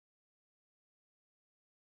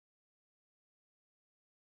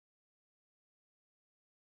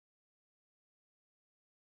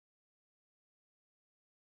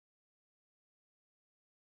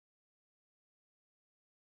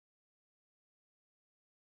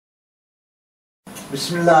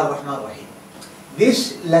Bismillah ar-Rahman ar-Rahim.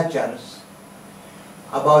 These lectures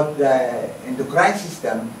about the endocrine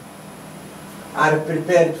system are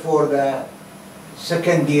prepared for the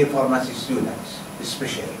second year pharmacy students,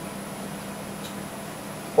 especially.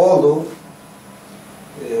 Although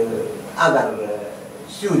other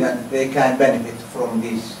students, they can benefit from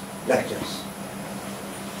these lectures.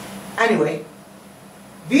 Anyway,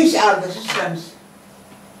 these are the systems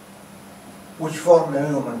which form the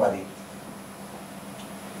human body.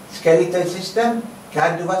 Skeletal system,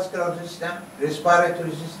 cardiovascular system,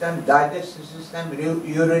 respiratory system, digestive system,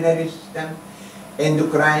 urinary system,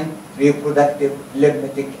 endocrine, reproductive,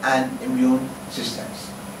 lymphatic, and immune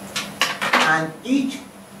systems. And each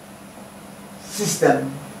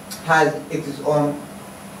system has its own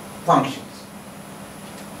functions.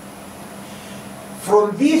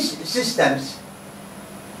 From these systems,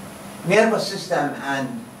 nervous system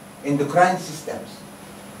and endocrine systems,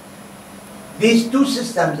 these two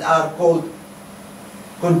systems are called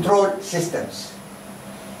control systems.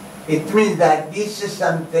 It means that these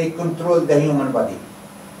systems, they control the human body.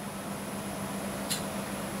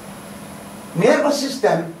 Nervous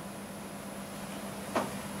system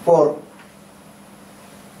for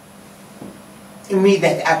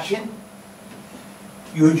immediate action,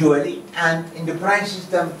 usually, and endocrine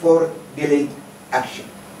system for delayed action.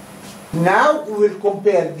 Now we will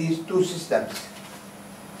compare these two systems.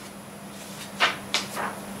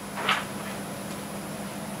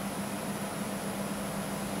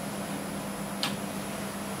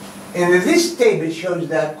 And this table shows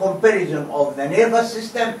the comparison of the nervous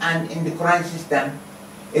system and endocrine system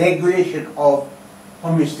regulation of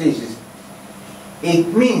homeostasis. It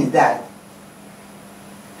means that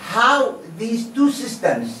how these two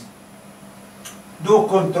systems do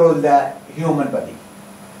control the human body.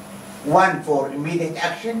 One for immediate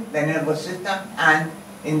action, the nervous system, and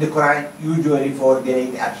endocrine, usually for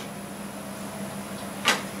delayed action.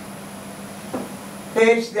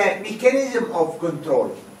 First, the mechanism of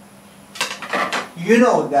control. You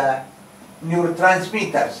know the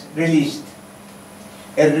neurotransmitters released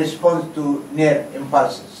in response to nerve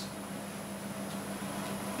impulses.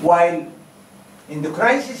 While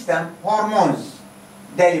endocrine system, hormones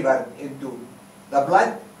delivered into the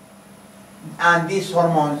blood, and these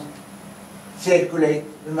hormones circulate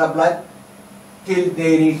in the blood till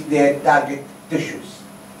they reach their target tissues.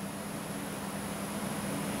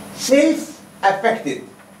 Cells affected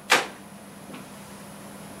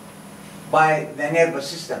by the nervous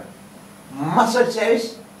system: muscle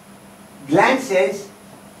cells, gland cells,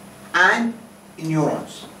 and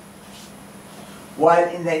neurons. While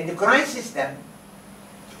in the endocrine system,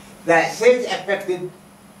 the cells affected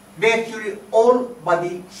virtually all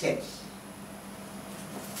body cells.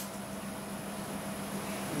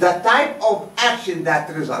 The type of action that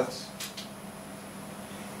results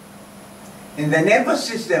in the nervous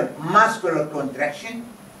system: muscular contraction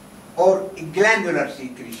or glandular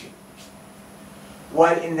secretion.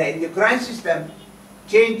 While in the endocrine system,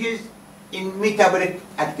 changes in metabolic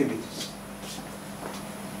activities.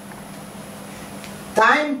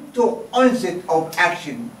 Time to onset of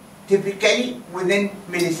action, typically within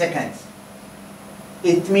milliseconds.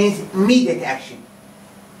 It means immediate action.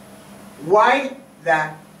 While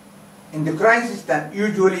the endocrine system,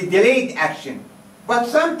 usually delayed action, but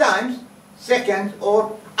sometimes seconds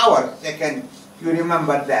or hours. Seconds, you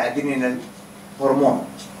remember the adrenal hormone.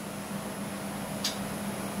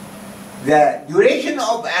 The duration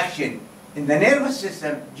of action in the nervous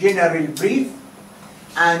system generally brief,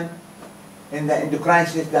 and in the endocrine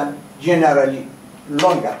system generally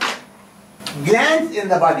longer. Glands in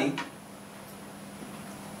the body,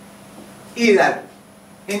 either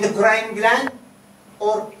endocrine gland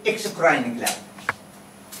or exocrine gland.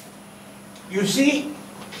 You see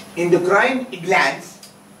endocrine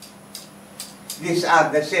glands, these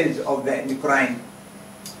are the cells of the endocrine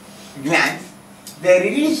glands. They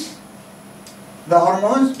release the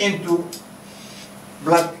hormones into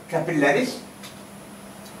blood capillaries.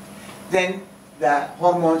 Then the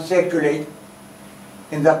hormones circulate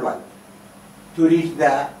in the blood to reach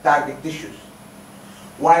the target tissues.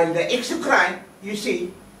 While the exocrine, you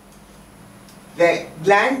see, the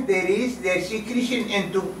gland, they release their secretion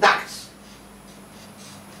into ducts.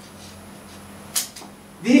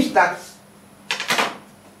 These ducts,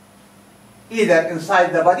 either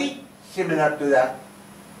inside the body, similar to the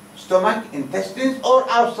stomach, intestines, or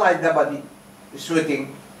outside the body,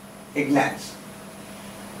 sweating glands.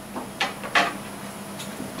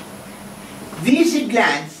 These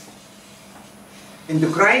glands,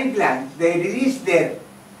 endocrine glands, they release their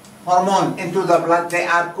hormone into the blood. They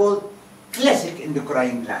are called classic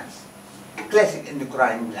endocrine glands.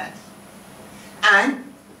 And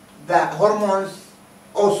the hormones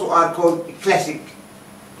also are called classic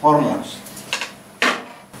hormones.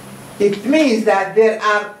 It means that there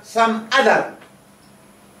are some other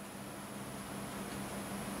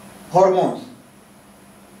hormones,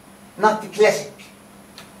 not the classic.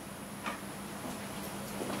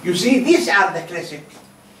 You see, these are the classic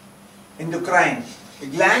endocrine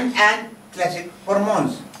gland and classic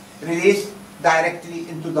hormones released directly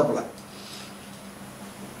into the blood.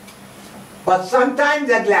 But sometimes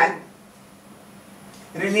the gland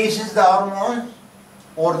releases the hormones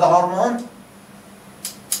or the hormone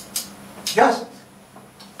just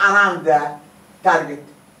around the target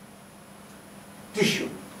tissue.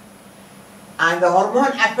 And the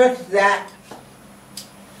hormone affects the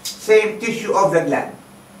same tissue of the gland.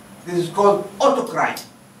 This is called autocrine.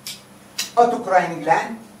 Autocrine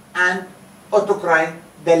gland and autocrine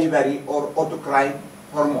delivery or autocrine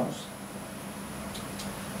hormones.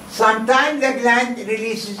 Sometimes the gland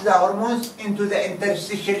releases the hormones into the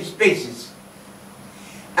interstitial spaces,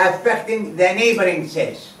 affecting the neighboring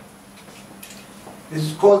cells. This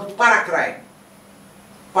is called paracrine.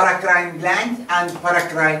 Paracrine gland and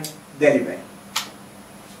paracrine delivery.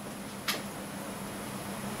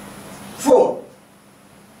 4.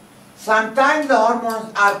 Sometimes the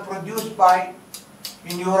hormones are produced by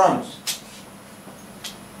neurons.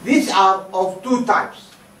 These are of two types.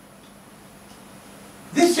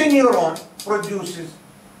 This neuron produces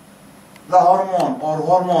the hormone or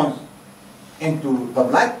hormones into the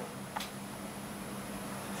blood,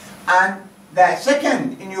 and the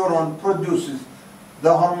second neuron produces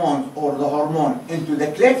the hormones or the hormone into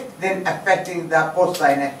the cleft, then affecting the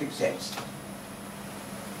postsynaptic cells.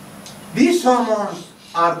 These hormones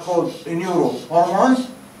are called neurohormones,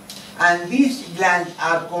 and these glands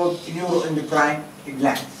are called neuroendocrine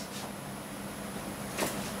glands.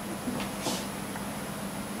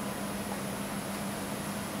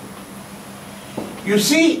 You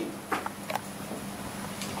see,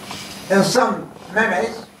 in some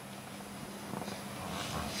mammals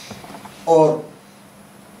or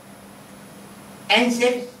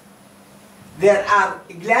insects, there are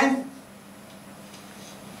glands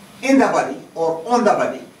in the body or on the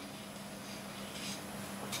body.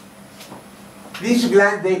 These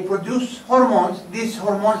glands, they produce hormones. These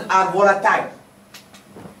hormones are volatile,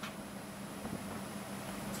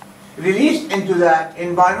 released into the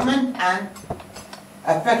environment and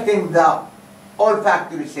affecting the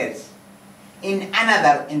olfactory cells in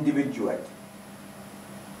another individual,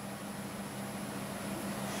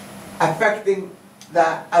 affecting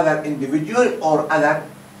the other individual or other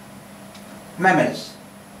mammals.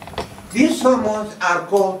 These hormones are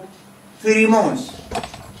called pheromones,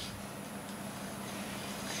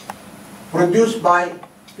 produced by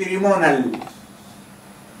pheromonal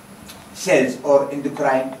cells or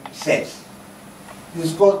endocrine cells. This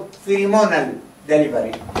is called pheromonal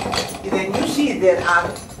delivery. Then you see there are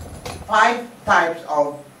 5 types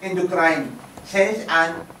of endocrine cells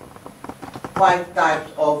and 5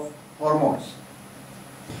 types of hormones.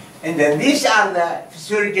 And then these are the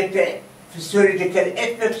physiological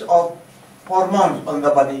effects of hormones on the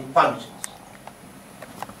body functions.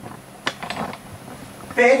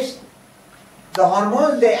 First, the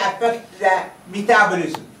hormones, they affect the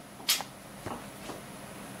metabolism,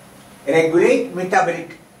 regulate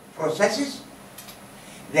metabolic processes,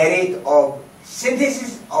 the rate of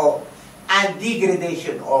synthesis of and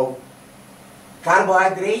degradation of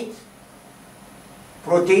carbohydrates,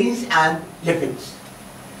 proteins, and lipids.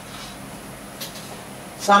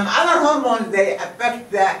 Some other hormones, they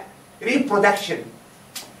affect the reproduction.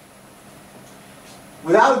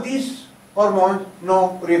 Without these hormones,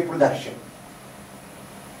 no reproduction.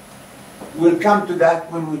 We'll come to that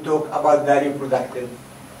when we talk about the reproductive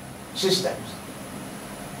systems.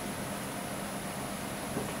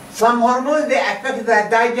 Some hormones, they affect the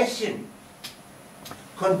digestion,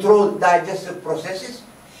 control digestive processes,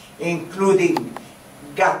 including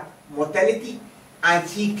gut motility and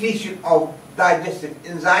secretion of digestive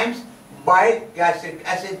enzymes, bile, gastric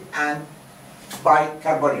acid, and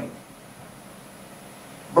bicarbonate.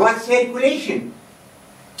 Blood circulation.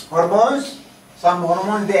 Hormones, some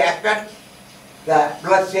hormones, they affect the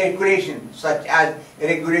blood circulation, such as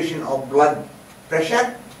regulation of blood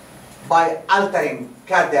pressure by altering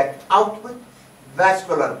cardiac output,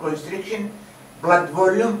 vascular constriction, blood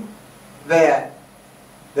volume, via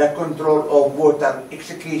the control of water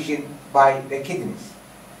excretion by the kidneys.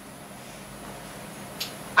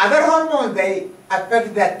 Other hormones, they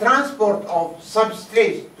affect the transport of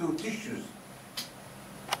substrates to tissues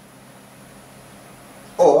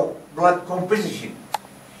or blood composition,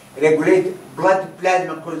 regulate blood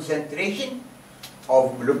plasma concentration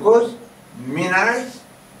of glucose, minerals,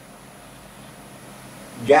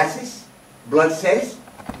 gases, blood cells,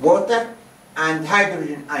 water, and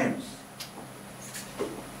hydrogen ions.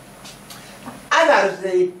 Others,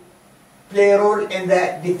 they play a role in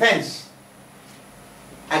the defense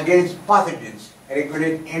against pathogens,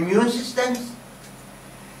 regulate immune systems,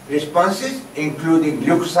 responses, including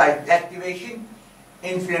leukocyte activation,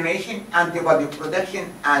 inflammation, antibody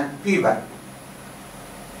production, and fever.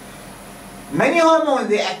 Many hormones,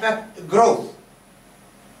 they affect growth,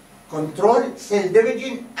 control cell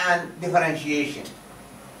division, and differentiation.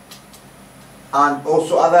 And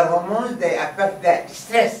also other hormones, they affect the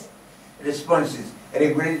stress responses,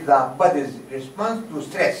 regulate the body's response to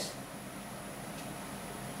stress.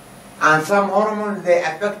 And some hormones, they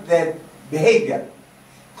affect the behavior,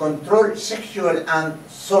 control sexual and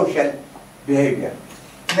social behavior.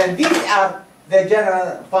 Then these are the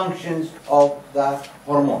general functions of the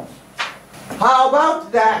hormones. How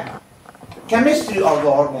about the chemistry of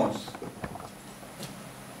the hormones?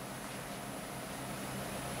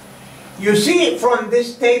 You see from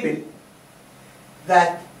this table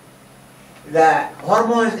that the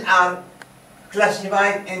hormones are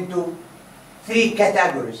classified into 3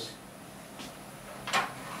 categories.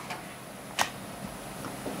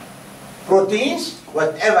 Proteins,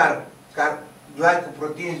 whatever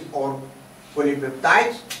glycoproteins or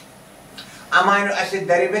polypeptides, amino acid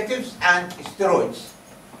derivatives, and steroids.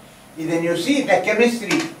 Then you see the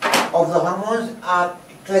chemistry of the hormones are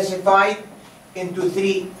classified into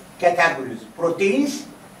 3 categories: proteins,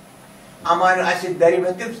 amino acid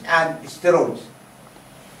derivatives, and steroids.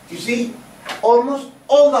 You see, almost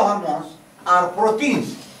all the hormones are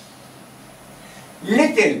proteins.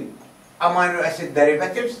 Little amino acid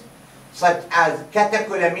derivatives, such as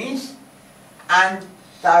catecholamines and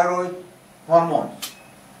thyroid hormones.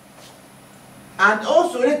 And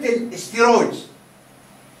also little steroids,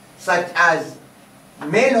 such as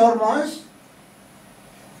male hormones,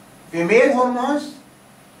 female hormones,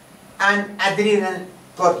 and adrenal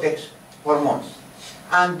cortex hormones.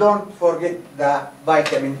 And don't forget the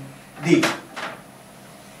vitamin D.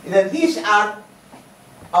 Then these are,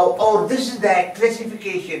 or this is the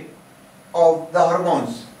classification of the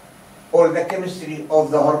hormones, or the chemistry of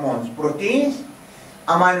the hormones: proteins,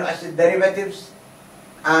 amino acid derivatives,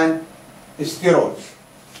 and steroids.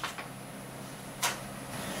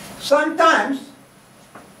 Sometimes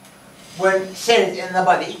when cells in the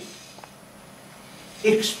body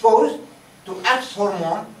exposed to X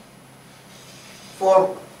hormone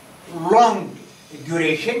for long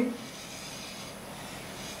duration,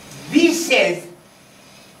 these cells,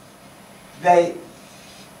 the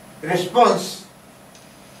response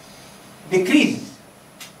decreases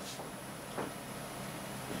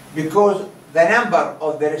because the number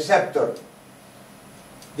of the receptor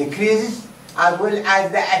decreases, as well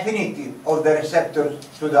as the affinity of the receptors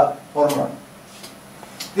to the hormone.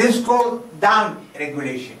 This is called down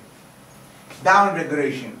regulation. Down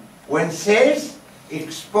regulation, when cells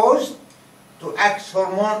exposed to X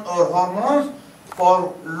hormone or hormones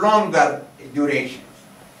for longer duration.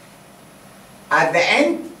 At the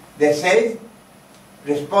end, the cell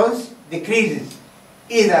response decreases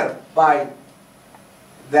either by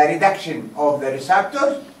the reduction of the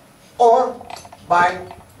receptors or by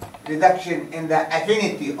reduction in the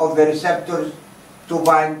affinity of the receptors to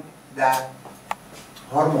bind the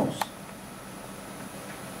hormones.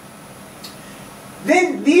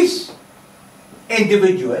 Then these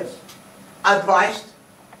individuals advised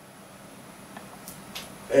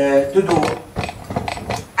to do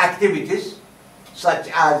activities such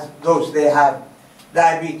as those they have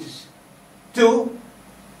diabetes 2,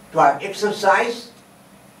 to have exercise,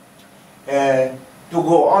 to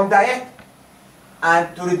go on diet,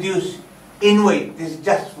 and to reduce in weight. This is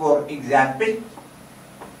just for example.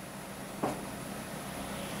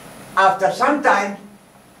 After some time,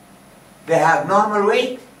 they have normal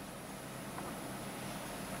weight.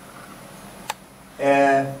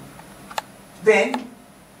 Then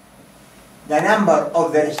the number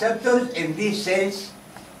of the receptors in these cells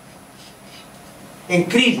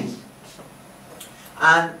increases,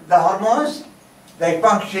 and the hormones, they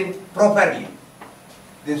function properly.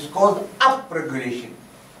 This is called upregulation.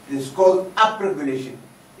 This is called upregulation.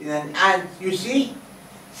 And you see,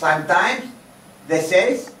 sometimes the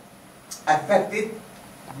cells affected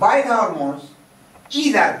by the hormones,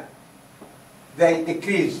 either they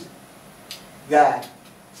decrease the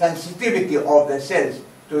sensitivity of the cells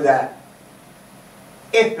to the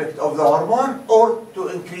effect of the hormone, or to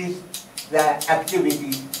increase the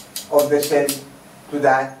activity of the cells to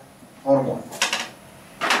that hormone.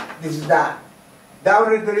 This is the down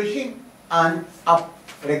regulation and up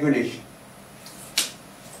regulation.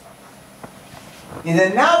 And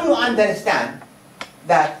then now you understand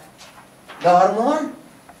that the hormone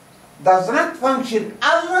does not function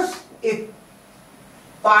unless it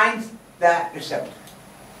finds the receptor.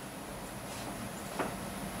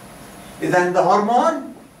 And then the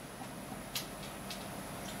hormone,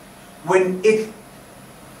 when it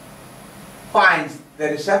finds the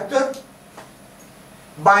receptor,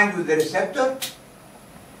 binds with the receptor,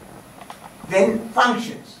 then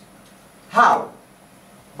functions. How?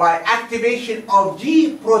 By activation of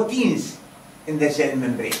G proteins in the cell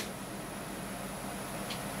membrane.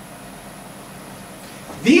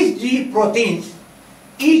 These G proteins,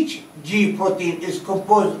 each G protein is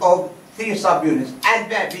composed of 3 subunits,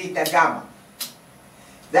 alpha, beta, gamma.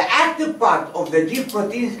 The active part of the G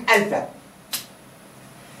protein is alpha.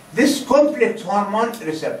 This complex hormone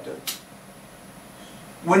receptor,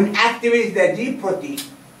 when activates the G protein,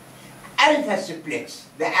 alpha splits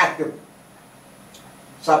the active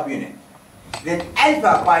subunit. Then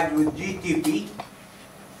alpha binds with GTP.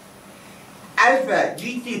 Alpha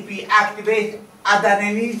GTP activates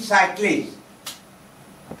adenyl cyclase.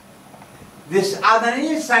 This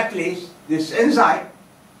adenyl cyclase, this enzyme,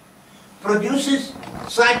 produces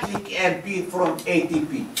cyclic AMP from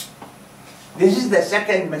ATP. This is the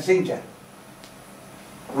second messenger.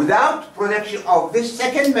 Without production of this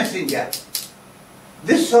second messenger,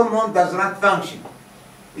 this hormone does not function.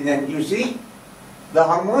 And then you see, the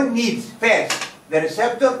hormone needs first the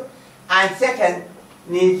receptor, and second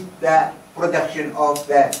needs the production of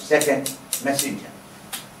the second messenger.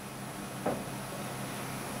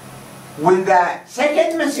 When the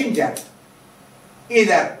second messenger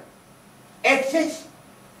either excess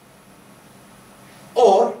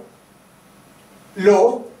or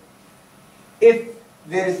low, if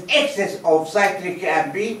there is excess of cyclic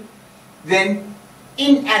AMP, then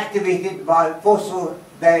inactivated by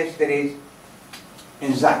phosphodiesterase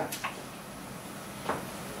enzyme.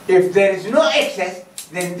 If there is no excess,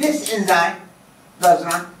 then this enzyme does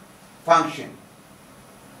not function.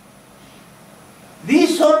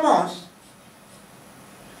 These hormones,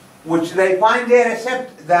 which they find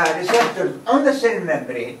the receptors on the cell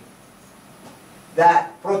membrane, the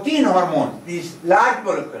protein hormones, these large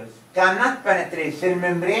molecules, cannot penetrate cell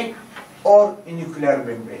membrane or nuclear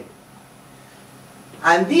membrane.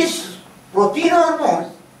 And these protein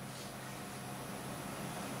hormones,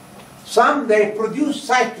 some they produce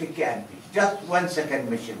cyclic AMP, just 1 second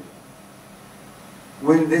messenger.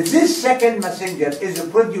 When this second messenger is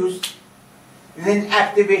produced, then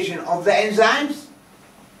activation of the enzymes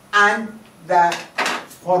and the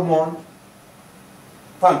hormone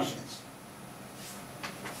functions.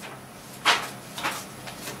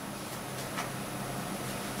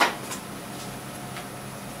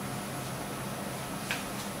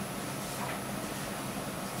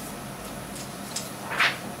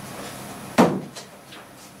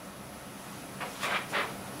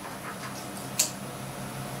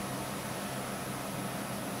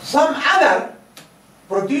 Some other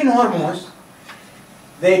protein hormones,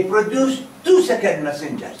 they produce 2 second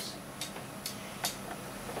messengers.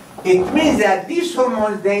 It means that these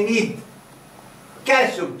hormones, they need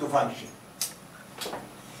calcium to function.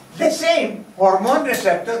 The same hormone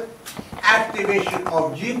receptor, activation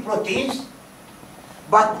of G proteins,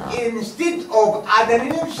 but instead of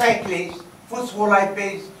adenyl cyclase,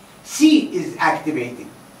 phospholipase C is activated.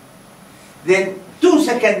 Then 2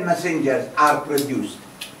 second messengers are produced.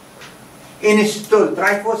 Inositol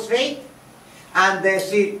triphosphate and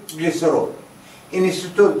diacylglycerol.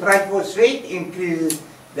 Inositol triphosphate increases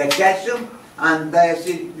the calcium, and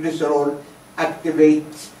diacylglycerol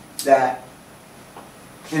activates the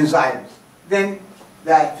enzymes. Then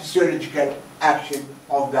the physiological action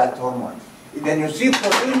of that hormone. And then you see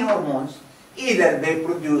protein hormones, either they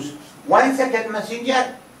produce 1 second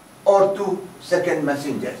messenger or 2 second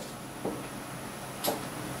messengers.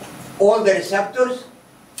 All the receptors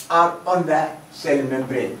are on the cell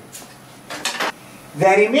membrane. The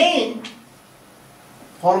remaining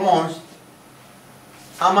hormones,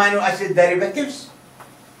 amino acid derivatives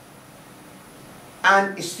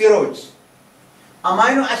and steroids.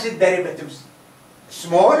 Amino acid derivatives,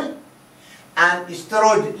 small, and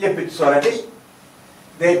steroid lipid soluble.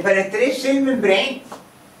 They penetrate cell membrane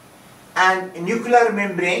and nuclear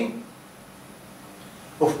membrane.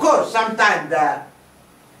 Of course, sometimes the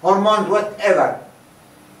hormones, whatever,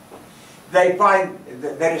 they find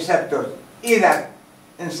the receptors either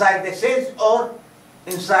inside the cells or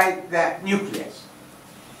inside the nucleus.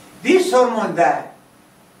 These hormones, the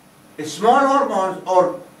small hormones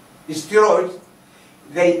or steroids,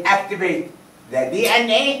 they activate the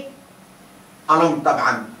DNA along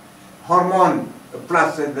طبعا hormone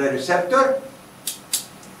plus the receptor,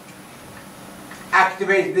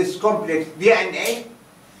 activates this complex DNA,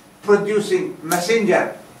 producing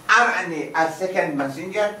messenger RNA as second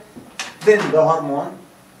messenger, then the hormone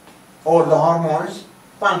or the hormones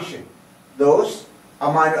function. Those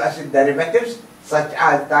amino acid derivatives such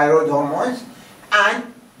as thyroid hormones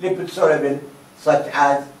and lipid soluble such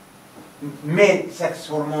as male sex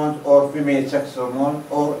hormones or female sex hormone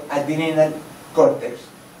or adrenal cortex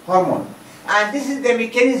hormone. And this is the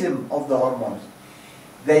mechanism of the hormones.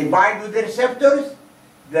 They bind with the receptors,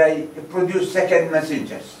 they produce second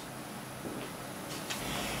messengers.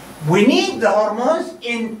 We need the hormones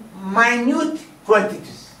in minute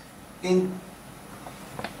quantities, in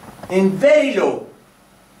very low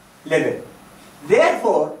level.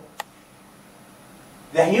 Therefore,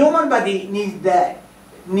 the human body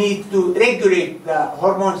needs to regulate the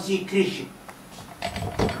hormone secretion.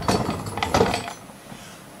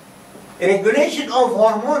 Regulation of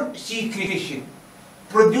hormone secretion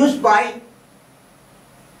produced by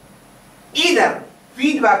either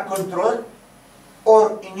feedback control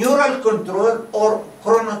or neural control or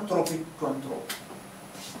chronotropic control.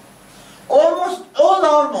 Almost all the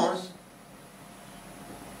hormones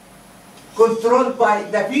controlled by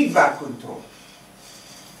the feedback control.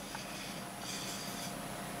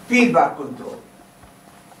 Feedback control.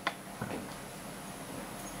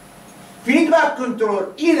 Feedback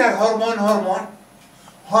control, either hormone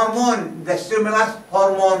the stimulus,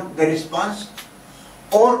 hormone the response,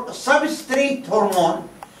 or substrate hormone,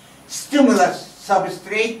 stimulus,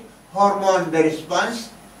 substrate, hormone the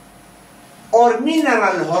response, or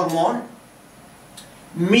mineral hormone,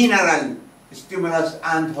 mineral stimulus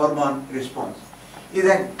and hormone response.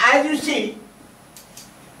 Then, as you see,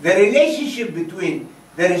 the relationship between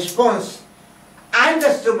the response and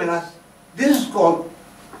the stimulus, this is called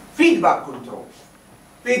feedback control.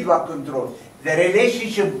 Feedback control. The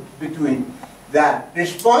relationship between the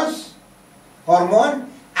response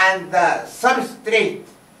hormone and the substrate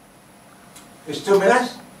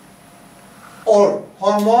stimulus or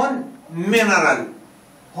hormone mineral,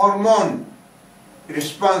 hormone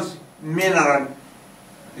response mineral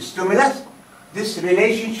stimulus. This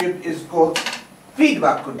relationship is called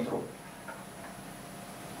feedback control.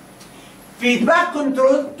 Feedback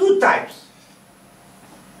control, two types.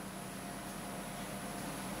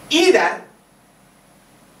 Either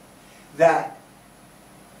the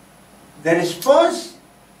response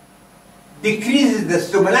decreases the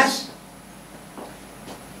stimulus.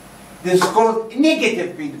 This is called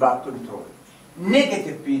negative feedback control.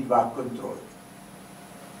 Negative feedback control.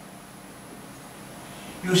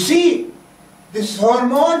 You see, this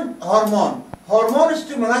hormone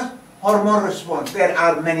stimulus, hormone response. There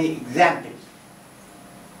are many examples.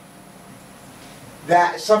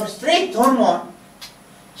 The substrate hormone,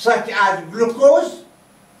 such as glucose,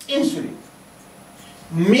 insulin.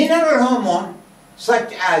 Mineral hormone,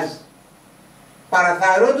 such as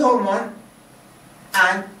parathyroid hormone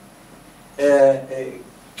and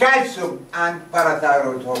calcium and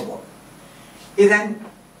parathyroid hormone. Then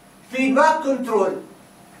feedback control,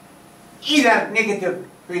 either negative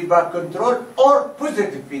feedback control or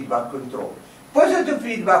positive feedback control. Positive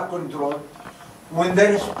feedback control, when the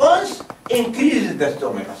response increases the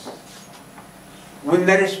stimulus. When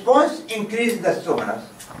the response increases the stimulus,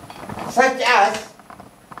 such as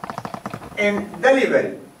in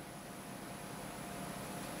delivery,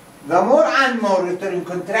 the more and more uterine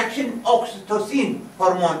contraction, oxytocin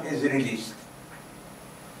hormone is released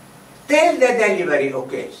till the delivery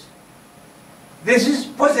occurs. This is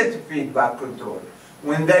positive feedback control.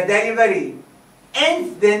 When the delivery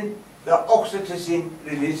ends, then the oxytocin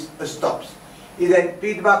release stops. Either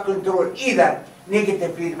feedback control, either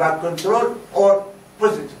negative feedback control or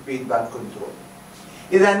positive feedback control.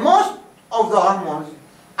 Then most of the hormones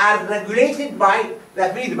are regulated by the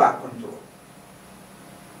feedback control.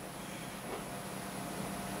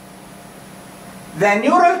 The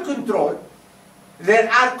neural control,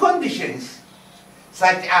 there are conditions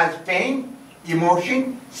such as pain,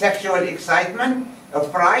 emotion, sexual excitement,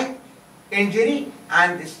 fright, injury,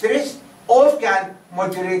 and stress, all can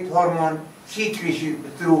modulate hormone secretion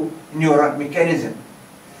through neural mechanism.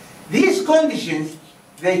 These conditions,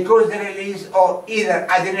 they cause the release of either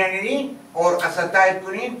adrenaline or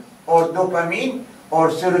acetylcholine or dopamine or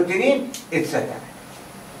serotonin, etc.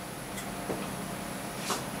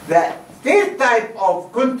 The third type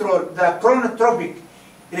of control, the chronotropic,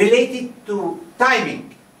 related to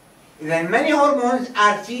timing. Then many hormones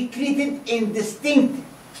are secreted in distinct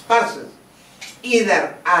pulses,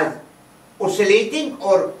 either as oscillating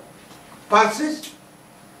or pulses,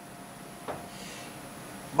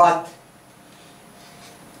 but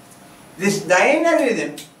this diurnal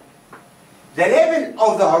rhythm, the level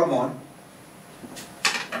of the hormone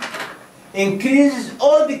increases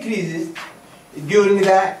or decreases during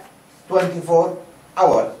the 24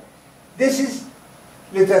 hours. This is,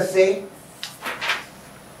 let us say,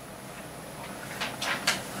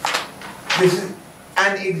 this is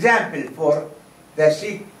an example for the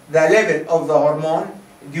level of the hormone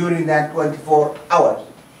during that 24 hours.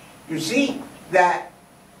 You see the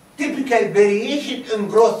typical variation in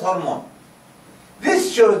growth hormone.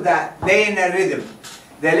 This shows the day in a rhythm,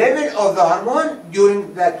 the level of the hormone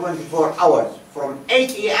during the 24 hours, from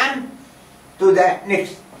 8 a.m. to the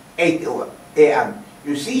next 8 a.m.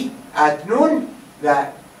 You see, at noon,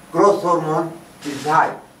 the growth hormone is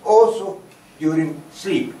high. Also, during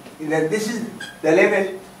sleep. This is the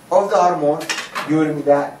level of the hormone during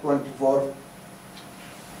the 24.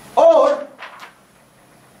 Or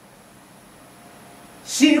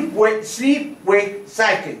sleep-wake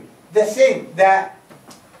cycle. The same.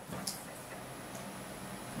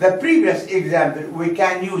 The previous example, we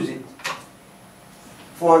can use it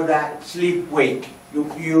for the sleep-wake.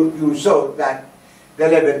 You saw that the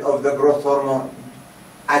level of the growth hormone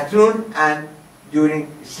at noon and during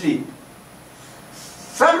sleep.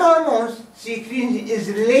 Some hormones secretion is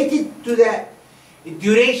related to the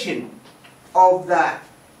duration of the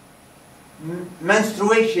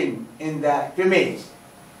menstruation in the females.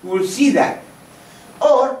 We will see that.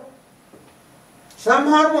 Or some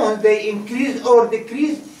hormones, they increase or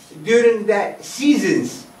decrease during the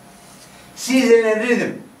seasons, seasonal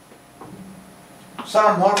rhythm.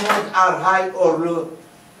 Some hormones are high or low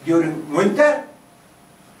during winter,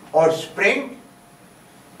 or spring,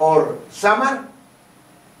 or summer,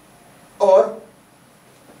 or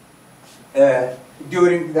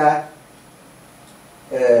during the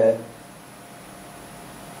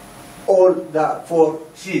all the 4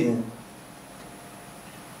 seasons,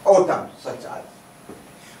 autumn, such as.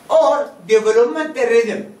 Or developmental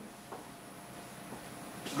rhythm.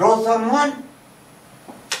 Growth hormone,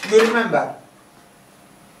 you remember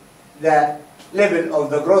the level of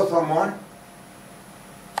the growth hormone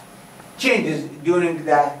changes during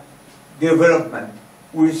the development.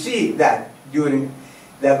 We see that during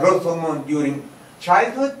the growth hormone during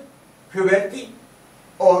childhood, puberty,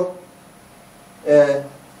 or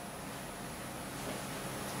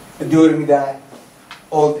during the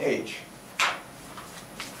old age.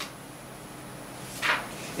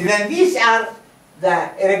 And then these are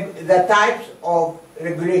the types of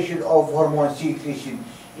regulation of hormone secretion,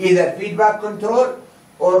 either feedback control,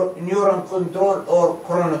 or neuron control, or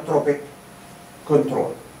chronotropic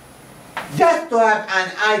control. Just to have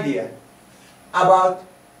an idea about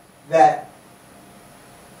the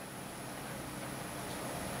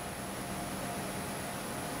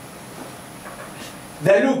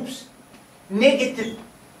loops, negative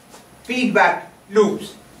feedback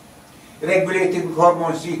loops regulating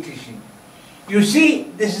hormone secretion. You see,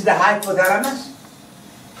 this is the hypothalamus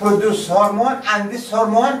produce hormone, and this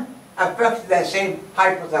hormone affects the same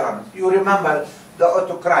hypothalamus. You remember the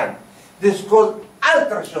autocrine. This is called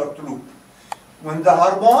ultra short loop. When the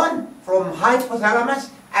hormone from hypothalamus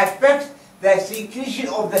affects the secretion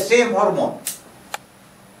of the same hormone.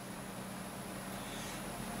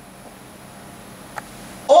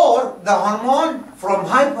 Or the hormone from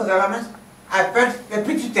hypothalamus affects the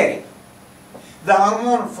pituitary. The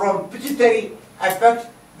hormone from pituitary affects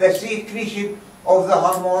the secretion of the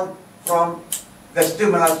hormone from the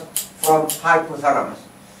stimulus from hypothalamus.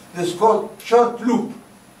 This is called short loop.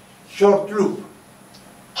 Short loop.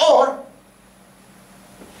 Or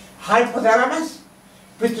hypothalamus,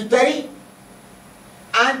 pituitary,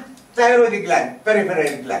 and thyroid gland,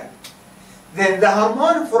 peripheral gland. Then the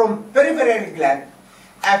hormone from peripheral gland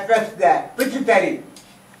affects the pituitary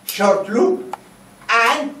short loop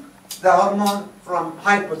and the hormone from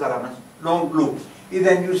hypothalamus long loop.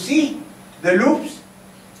 Then you see the loops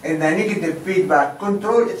in the negative feedback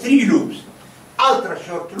control, 3 loops: ultra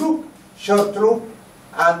short loop,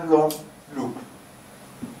 and long loop.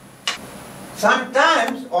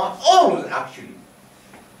 Sometimes, or always actually,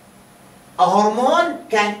 a hormone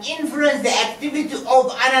can influence the activity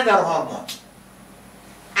of another hormone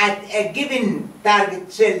at a given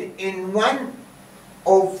target cell in one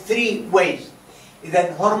of 3 ways.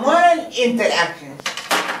 Then hormonal interactions,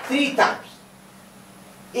 3 types: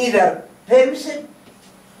 either permissive,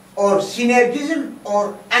 or synergism,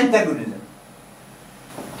 or antagonism.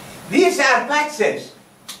 These are fat cells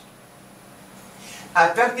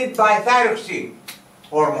affected by thyroxine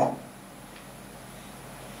hormone.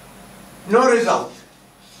 No result,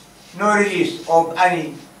 no release of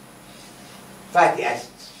any fatty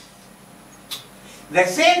acids. The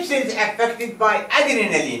same cells affected by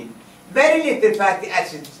adrenaline, very little fatty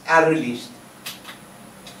acids are released.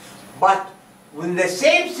 But when the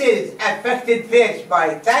same cells affected first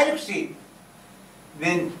by thyroxine,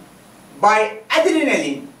 then by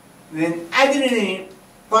adrenaline, then adrenaline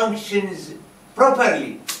functions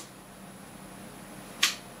properly.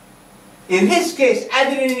 In this case,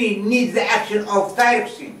 adrenaline needs the action of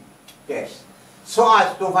thyroxine first, so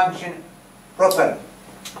as to function properly.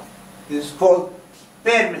 This is called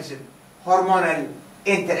permissive hormonal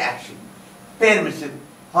interaction. Permissive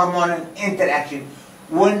hormonal interaction.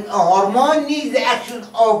 When a hormone needs the action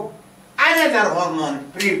of another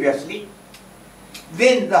hormone previously,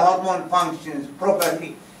 then the hormone functions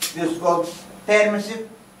properly. This is called permissive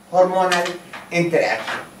hormonal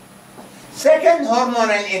interaction. Second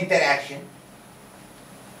hormonal interaction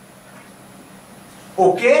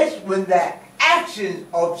occurs when the actions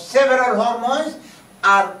of several hormones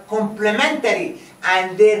are complementary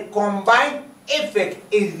and their combined effect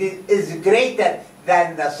is greater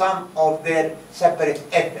than the sum of their separate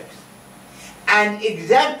effects. An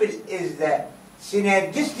example is the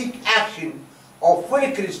synergistic action of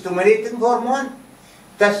follicle-stimulating hormone,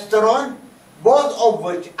 testosterone, both of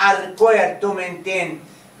which are required to maintain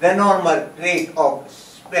the normal rate of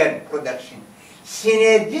sperm production.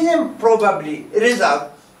 Synergism probably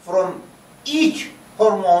results from each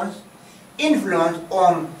hormone's influence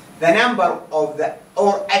on the number of the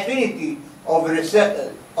or affinity of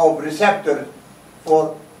receptors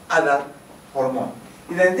for other hormones.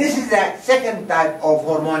 Then this is the second type of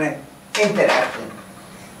hormonal interaction,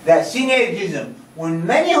 the synergism, when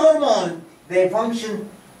many hormones they function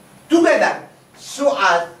together so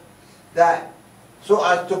as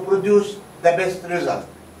to produce the best result.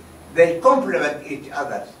 They complement each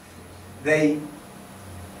other. They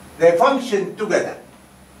function together.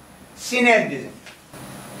 Synergism.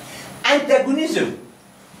 Antagonism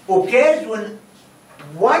occurs when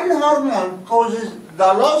one hormone causes the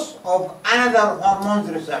loss of another hormone's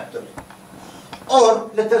receptors. Or,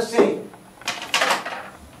 let us say,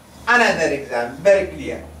 another example, very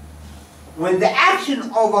clear. When the action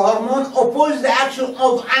of a hormone opposes the action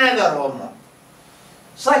of another hormone,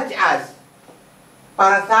 such as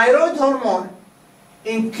parathyroid hormone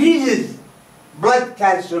increases blood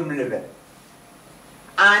calcium level,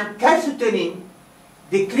 and calcitonin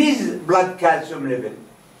decreases blood calcium level.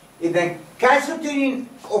 Then calcitonin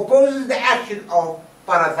opposes the action of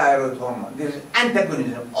parathyroid hormone. There is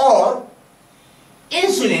antagonism. Or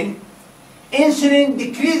insulin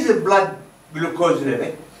decreases blood glucose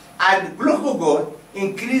level, and glucagon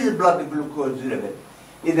increases blood glucose level.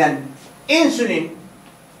 Then insulin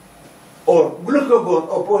or glucagon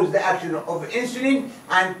opposes the action of insulin,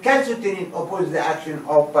 and calcitonin opposes the action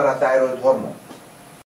of parathyroid hormone.